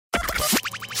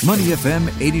Money FM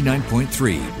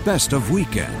 89.3, best of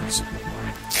weekends.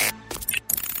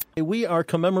 We are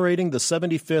commemorating the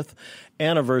 75th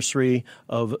anniversary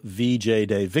of VJ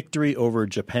Day, Victory over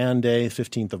Japan Day,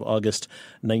 15th of August,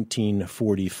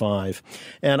 1945.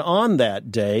 And on that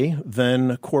day,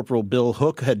 then Corporal Bill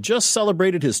Hook had just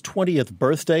celebrated his 20th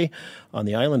birthday on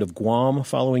the island of Guam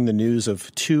following the news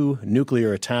of 2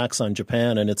 nuclear attacks on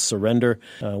Japan and its surrender.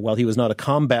 While he was not a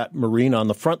combat Marine on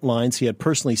the front lines, he had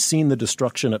personally seen the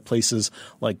destruction at places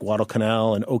like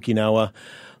Guadalcanal and Okinawa.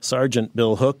 Sergeant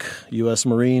Bill Hook, U.S.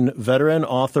 Marine veteran,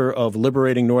 author of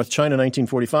Liberating North China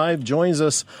 1945, joins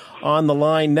us on the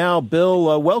line now.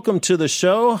 Bill, welcome to the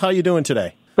show. How are you doing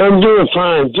today? I'm doing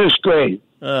fine, just great.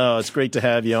 Oh, it's great to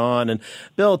have you on. And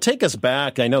Bill, take us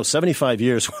back. I know 75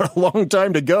 years, what a long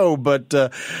time to go, but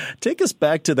take us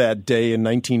back to that day in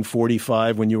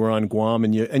 1945 when you were on Guam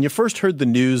and you first heard the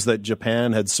news that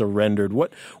Japan had surrendered.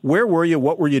 Where were you?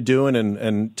 What were you doing?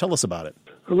 And tell us about it.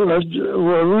 Well, we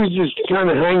were just kind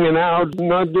of hanging out,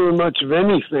 not doing much of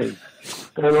anything.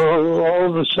 And all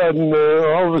of a sudden,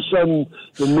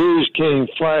 the news came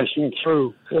flashing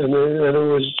through, and it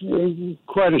was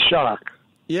quite a shock.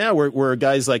 Yeah, were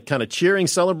guys like kind of cheering,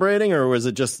 celebrating, or was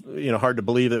it just hard to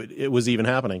believe that it was even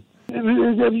happening? It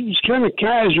was kind of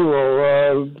casual.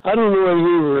 I don't know whether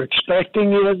we were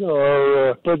expecting it,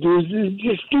 but it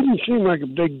just didn't seem like a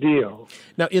big deal.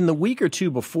 Now, in the week or two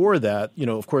before that,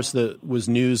 of course, there was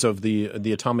news of the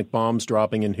atomic bombs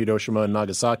dropping in Hiroshima and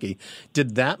Nagasaki.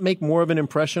 Did that make more of an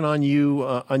impression on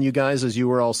you guys as you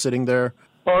were all sitting there?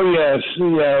 Oh yes,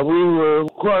 yeah, we were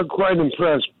quite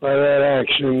impressed by that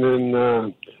action,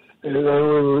 and we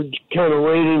were kind of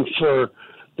waiting for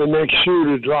the next shoe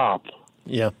to drop.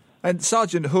 Yeah. And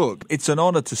Sergeant Hook, it's an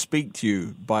honor to speak to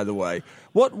you, by the way.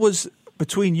 What was,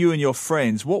 between you and your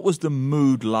friends, what was the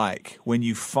mood like when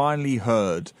you finally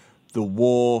heard the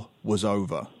war was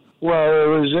over?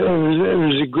 Well, it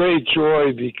was a great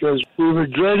joy because we were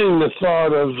dreading the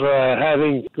thought of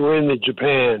having to go into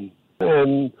Japan.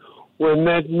 And when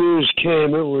that news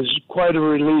came, it was quite a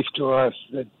relief to us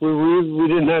that we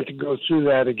didn't have to go through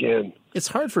that again. It's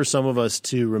hard for some of us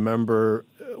to remember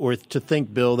or to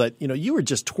think, Bill, that you were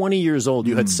just 20 years old.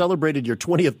 You had celebrated your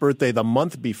 20th birthday the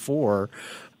month before,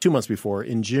 2 months before,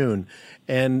 in June.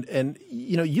 And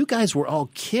you guys were all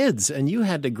kids, and you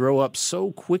had to grow up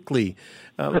so quickly.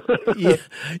 I'm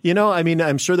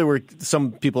sure there were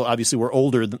some people obviously were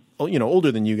older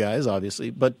than you guys,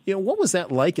 obviously. But, what was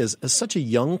that like as such a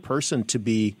young person to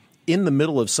be in the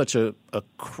middle of such a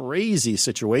crazy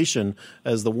situation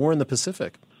as the war in the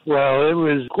Pacific? Well, it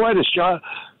was quite a shock.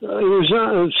 It was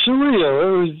surreal.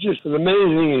 It was just an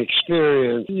amazing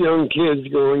experience. Young kids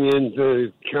going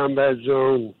into combat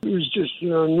zone. It was just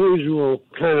an unusual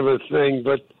kind of a thing,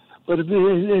 but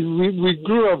we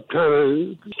grew up kind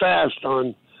of fast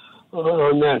on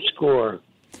that score.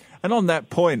 And on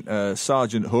that point,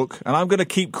 Sergeant Hook, and I'm going to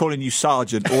keep calling you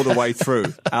Sergeant all the way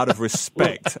through, out of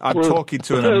respect. I'm talking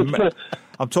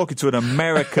to an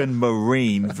American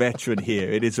Marine veteran here.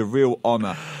 It is a real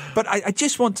honor. But I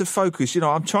just want to focus.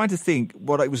 I'm trying to think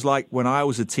what it was like when I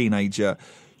was a teenager.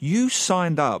 You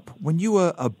signed up when you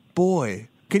were a boy.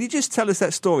 Can you just tell us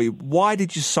that story? Why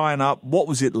did you sign up? What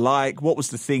was it like? What was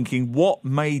the thinking? What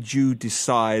made you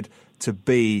decide to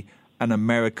be an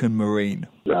American Marine?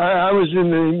 I was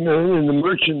in the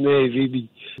Merchant Navy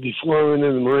before I went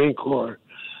in the Marine Corps.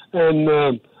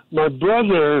 And my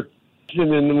brother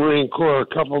been in the Marine Corps a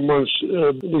couple of months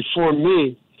before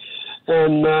me,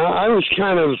 and I was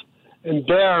kind of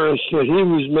embarrassed that he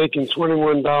was making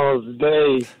 $21 a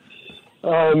day,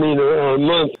 a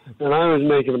month, and I was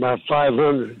making about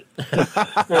 $500.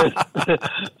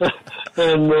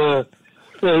 And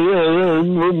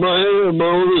my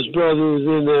oldest brother was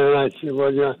in there, and I said,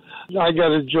 "Well, yeah, I got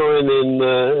to join in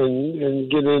and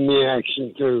get in the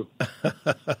action too."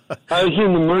 I was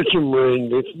in the Merchant Marine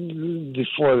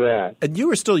before that. And you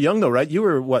were still young, though, right? You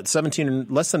were, 17 and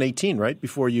less than 18, right,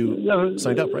 before you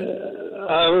signed up, right?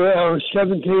 I was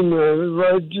 17,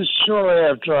 right, just shortly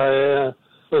after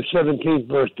my 17th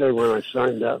birthday when I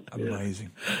signed up.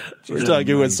 Amazing. Yeah. We're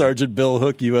talking with Sergeant Bill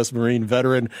Hook, U.S. Marine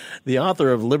veteran, the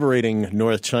author of Liberating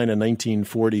North China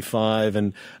 1945.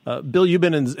 And Bill, you've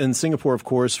been in Singapore, of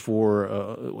course,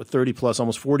 for 30 plus,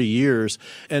 almost 40 years.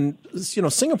 And,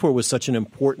 Singapore was such an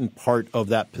important part of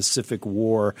that Pacific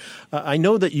War. I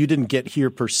know that you didn't get here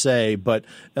per se, but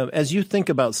as you think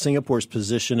about Singapore's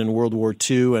position in World War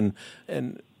II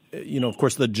and of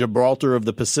course, the Gibraltar of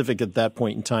the Pacific at that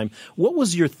point in time. What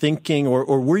was your thinking, or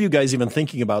were you guys even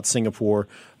thinking about Singapore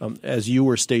as you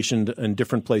were stationed in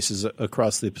different places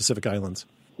across the Pacific Islands?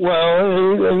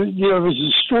 Well, it was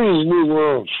a strange new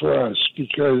world for us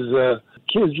because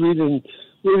kids we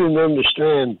didn't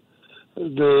understand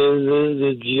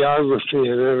the geography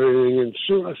and everything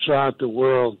throughout the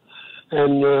world,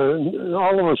 and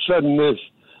all of a sudden this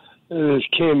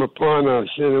came upon us,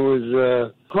 and it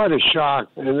was quite a shock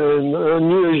and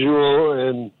unusual,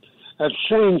 and at the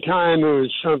same time it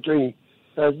was something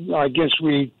that I guess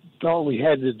we thought we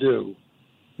had to do.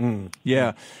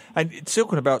 Yeah, and it's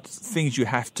talking about things you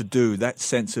have to do, that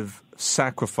sense of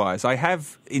sacrifice. I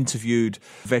have interviewed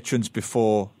veterans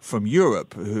before from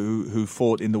Europe who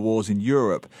fought in the wars in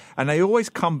Europe, and they always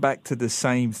come back to the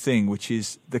same thing, which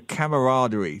is the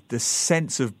camaraderie, the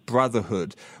sense of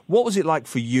brotherhood. What was it like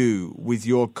for you with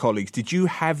your colleagues? Did you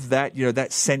have that,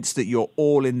 that sense that you're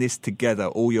all in this together,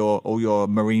 all your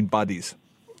Marine buddies?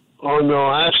 Oh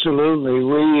no, absolutely.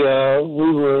 We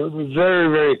were very,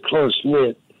 very close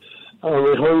knit. We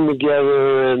hung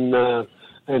together and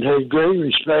had great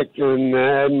respect and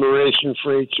admiration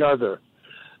for each other,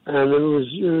 and it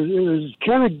was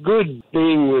kind of good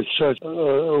being with such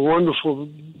a wonderful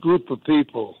group of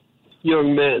people,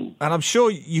 young men. And I'm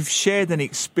sure you've shared an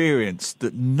experience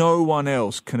that no one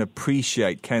else can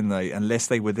appreciate, can they, unless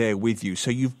they were there with you.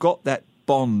 So you've got that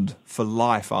bond for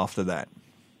life after that.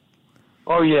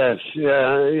 Oh yes,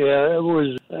 yeah. It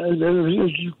was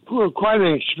quite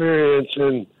an experience,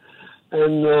 and I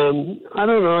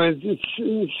don't know. It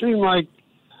seemed like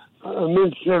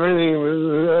amidst everything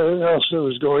else that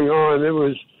was going on, it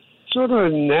was sort of a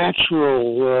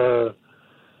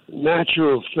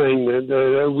natural thing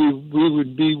that we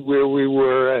would be where we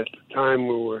were at the time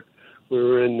we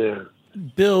were in there.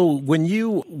 Bill, when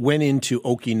you went into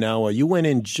Okinawa, you went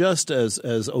in just as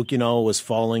Okinawa was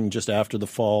falling, just after the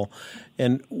fall.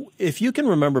 And if you can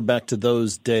remember back to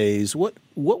those days, what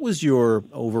was your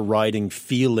overriding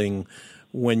feeling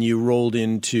when you rolled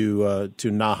into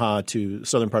to Naha, to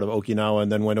southern part of Okinawa,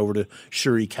 and then went over to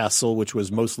Shuri Castle, which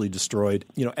was mostly destroyed?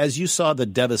 As you saw the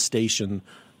devastation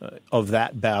of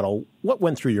that battle, what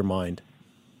went through your mind?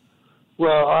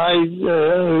 Well,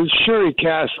 Shuri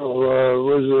Castle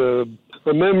was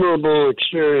a memorable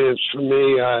experience for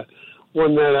me,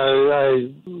 one that I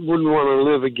wouldn't want to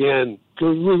live again.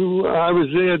 Because I was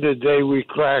there the day we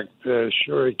cracked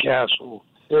Shuri Castle.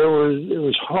 It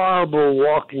was horrible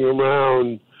walking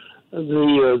around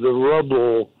the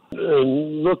rubble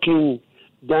and looking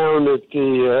down at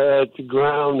the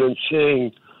ground and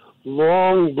seeing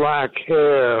long black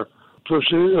hair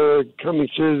coming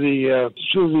through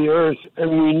the earth,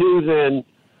 and we knew then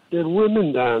there were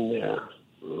women down there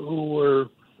who were.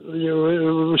 It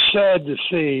was sad to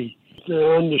see,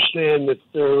 to understand that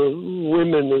there were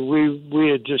women that we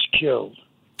had just killed.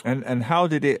 And how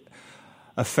did it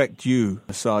affect you,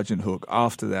 Sergeant Hook,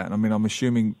 after that? I mean, I'm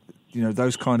assuming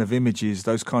those kind of images,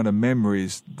 those kind of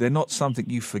memories, they're not something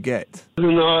you forget.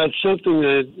 No, it's something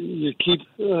that you keep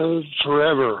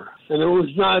forever. And it was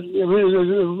not.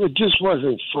 It just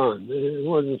wasn't fun. It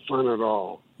wasn't fun at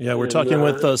all. Yeah, we're talking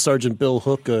with Sergeant Bill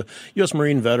Hook, a U.S.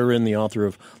 Marine veteran, the author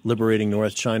of Liberating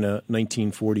North China,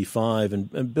 1945.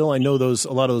 And Bill, I know a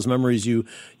lot of those memories. You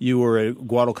were at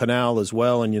Guadalcanal as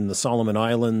well, and in the Solomon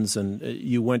Islands, and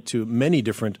you went to many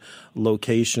different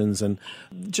locations. And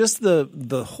just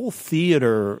the whole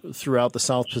theater throughout the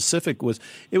South Pacific was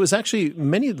actually,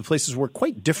 many of the places were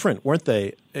quite different, weren't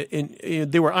they?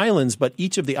 They were islands, but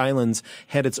each of the islands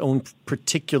had its own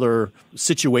particular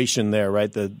situation there,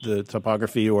 right? The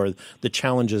topography or the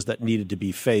challenges that needed to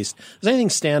be faced. Does anything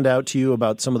stand out to you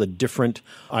about some of the different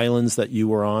islands that you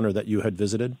were on or that you had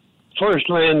visited? First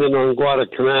landed on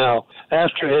Guadalcanal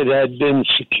after it had been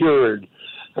secured,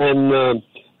 and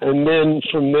then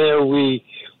from there we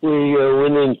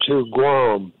went into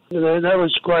Guam. That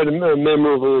was quite a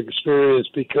memorable experience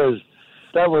because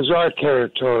that was our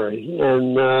territory,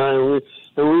 and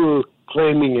we were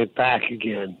claiming it back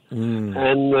again.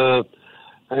 And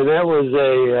that was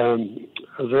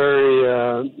a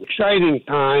very exciting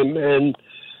time, and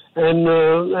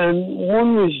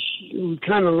one we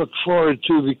kind of looked forward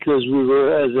to because we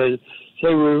were, as I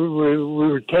say, we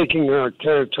were taking our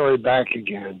territory back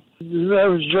again. That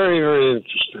was very, very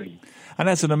interesting. And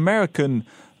as an American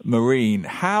Marine,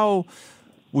 how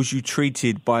was you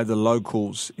treated by the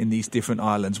locals in these different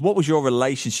islands? What was your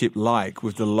relationship like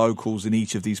with the locals in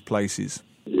each of these places?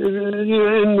 In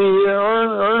the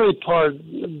early part,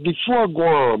 before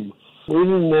Guam, we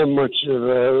didn't have much of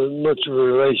a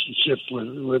relationship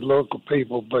with local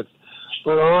people, but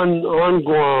on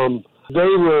Guam, they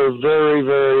were very,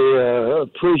 very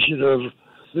appreciative.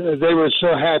 They were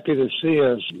so happy to see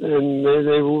us, and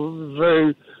they were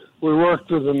very. We worked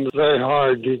with them very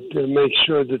hard to make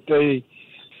sure that they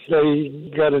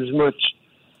got as much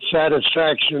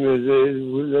satisfaction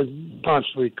as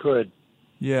possibly could.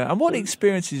 Yeah, and what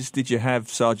experiences did you have,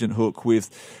 Sergeant Hook, with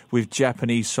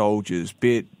Japanese soldiers,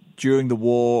 be it during the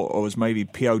war or as maybe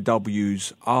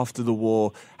POWs after the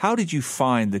war? How did you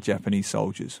find the Japanese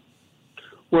soldiers?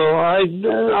 Well, I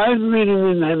really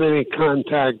didn't have any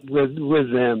contact with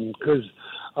them because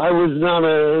I was not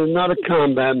a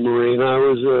combat Marine. I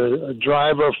was a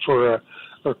driver for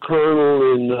a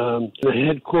colonel in the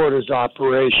headquarters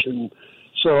operation.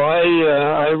 So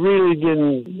I really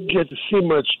didn't get to see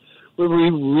much.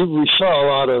 We saw a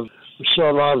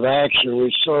lot of action.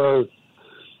 We saw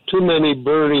too many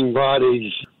burning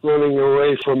bodies running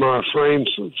away from our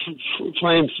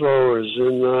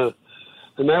flamethrowers,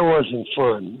 and that wasn't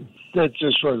fun. That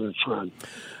just wasn't fun.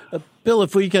 Bill,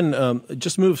 if we can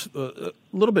just move a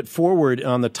little bit forward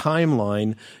on the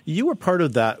timeline, you were part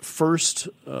of that first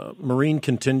Marine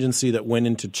contingency that went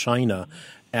into China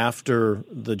after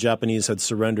the Japanese had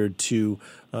surrendered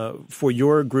for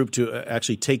your group to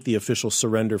actually take the official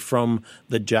surrender from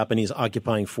the Japanese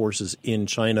occupying forces in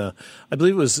China. I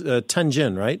believe it was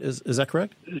Tianjin, right? Is that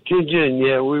correct? Tianjin,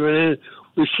 yeah.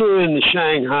 We flew into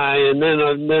Shanghai and then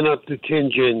up to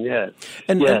Tianjin, yes.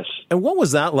 And what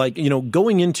was that like,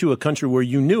 going into a country where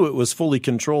you knew it was fully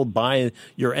controlled by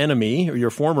your enemy or your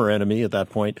former enemy at that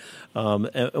point? And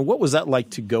what was that like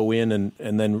to go in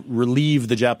and then relieve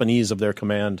the Japanese of their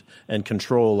command and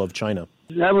control of China?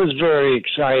 That was very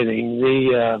exciting.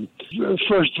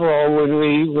 First of all,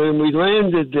 when we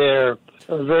landed there,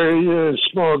 a very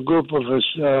small group of us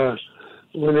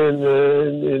went in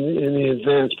the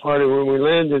advance party. When we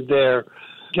landed there,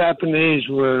 Japanese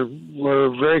were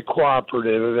very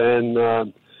cooperative, and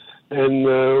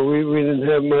we didn't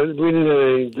have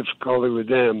any difficulty with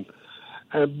them.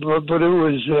 But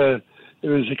it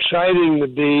was exciting to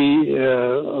be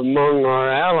among our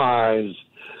allies,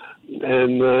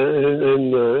 and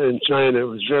in China. It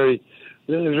was very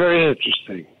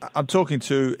interesting.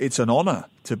 It's an honor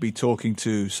to be talking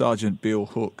to Sergeant Bill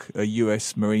Hook, a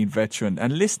U.S. Marine veteran,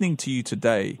 and listening to you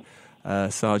today,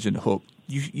 Sergeant Hook.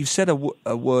 You've said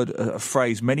a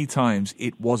phrase many times.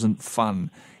 It wasn't fun.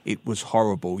 It was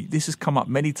horrible. This has come up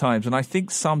many times, and I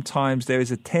think sometimes there is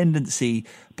a tendency,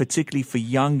 particularly for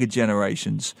younger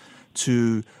generations,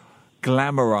 to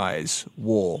glamorize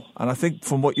war. And I think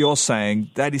from what you're saying,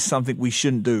 that is something we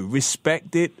shouldn't do.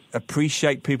 Respect it,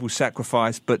 appreciate people's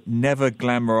sacrifice, but never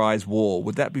glamorize war.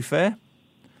 Would that be fair?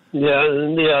 Yeah,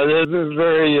 that's a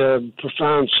very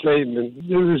profound statement.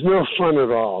 There was no fun at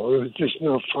all. It was just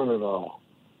no fun at all.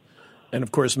 And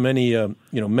of course, many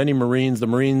Marines, the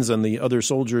Marines and the other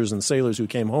soldiers and sailors who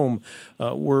came home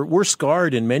were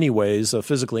scarred in many ways,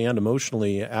 physically and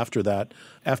emotionally, after that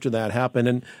happened.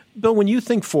 And Bill, when you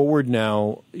think forward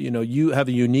now, you have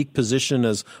a unique position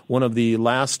as one of the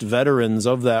last veterans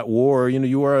of that war.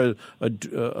 You are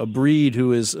a breed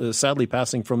who is sadly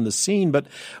passing from the scene. But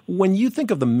when you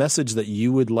think of the message that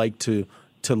you would like to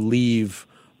leave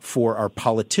for our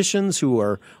politicians who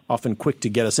are often quick to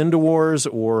get us into wars,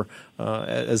 or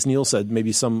as Neil said,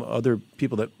 maybe some other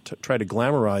people that try to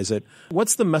glamorize it,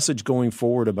 what's the message going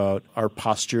forward about our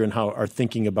posture and how our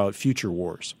thinking about future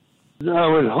wars? I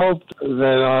would hope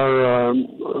that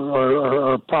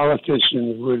our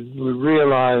politicians would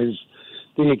realize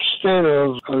the extent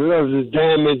of the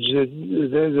damage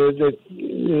that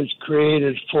is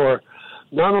created for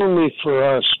not only for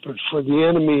us, but for the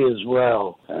enemy as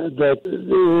well. That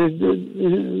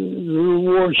the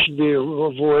war should be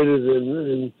avoided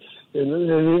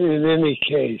in any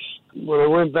case. When I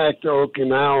went back to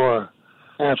Okinawa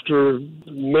after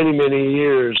many, many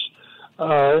years, it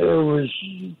was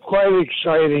quite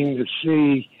exciting to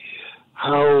see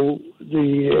how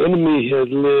the enemy had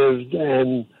lived,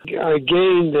 and I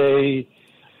gained a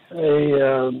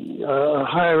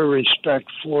higher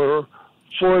respect for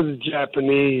the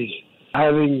Japanese,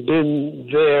 having been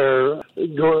there,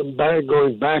 going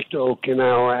back to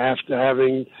Okinawa after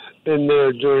having been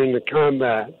there during the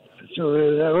combat. So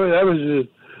it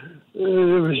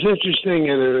was interesting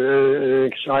and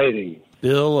exciting.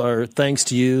 Bill, our thanks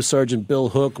to you, Sergeant Bill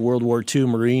Hook, World War II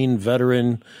Marine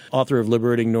veteran, author of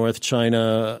Liberating North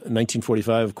China,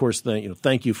 1945. Of course,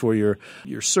 thank you for your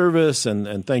service,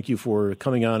 and thank you for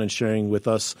coming on and sharing with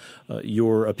us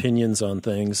your opinions on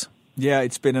things. Yeah,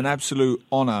 it's been an absolute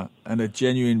honor and a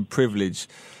genuine privilege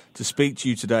to speak to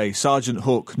you today. Sergeant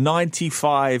Hook,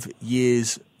 95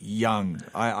 years young.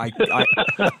 I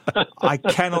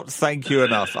cannot thank you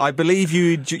enough. I believe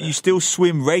you still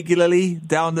swim regularly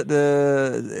down at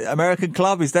the American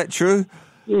Club. Is that true?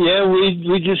 Yeah,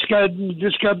 we just got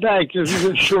back just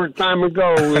a short time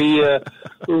ago. I'm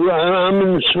in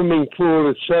the swimming pool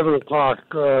at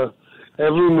 7:00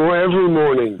 every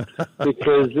morning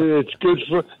because it's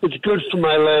good for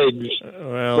my legs,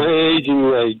 my aging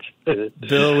legs.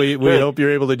 Bill, we hope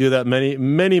you're able to do that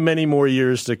many more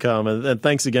years to come. And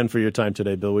thanks again for your time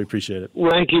today, Bill. We appreciate it.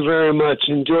 Thank you very much.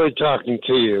 Enjoyed talking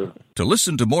to you. To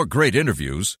listen to more great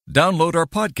interviews, download our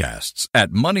podcasts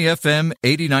at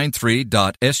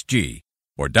moneyfm893.sg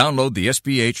or download the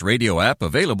SBH radio app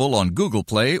available on Google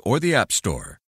Play or the App Store.